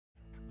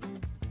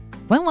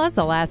When was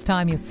the last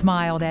time you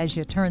smiled as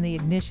you turned the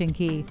ignition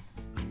key?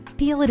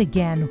 Feel it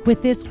again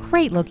with this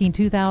great-looking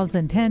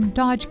 2010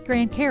 Dodge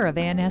Grand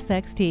Caravan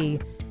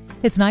SXT.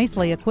 It's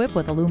nicely equipped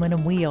with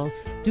aluminum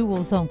wheels,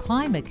 dual-zone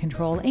climate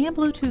control, and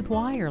Bluetooth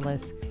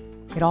wireless.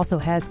 It also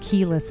has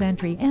keyless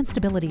entry and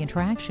stability and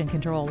traction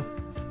control.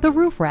 The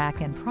roof rack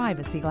and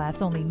privacy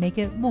glass only make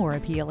it more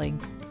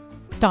appealing.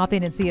 Stop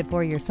in and see it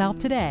for yourself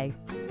today.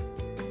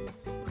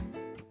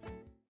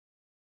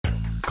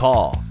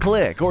 Call,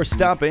 click, or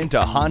stop into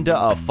Honda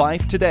of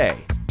Fife today.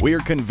 We're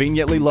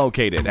conveniently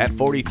located at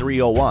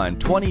 4301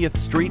 20th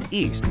Street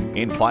East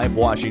in Fife,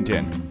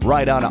 Washington,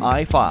 right on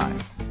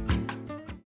I-5.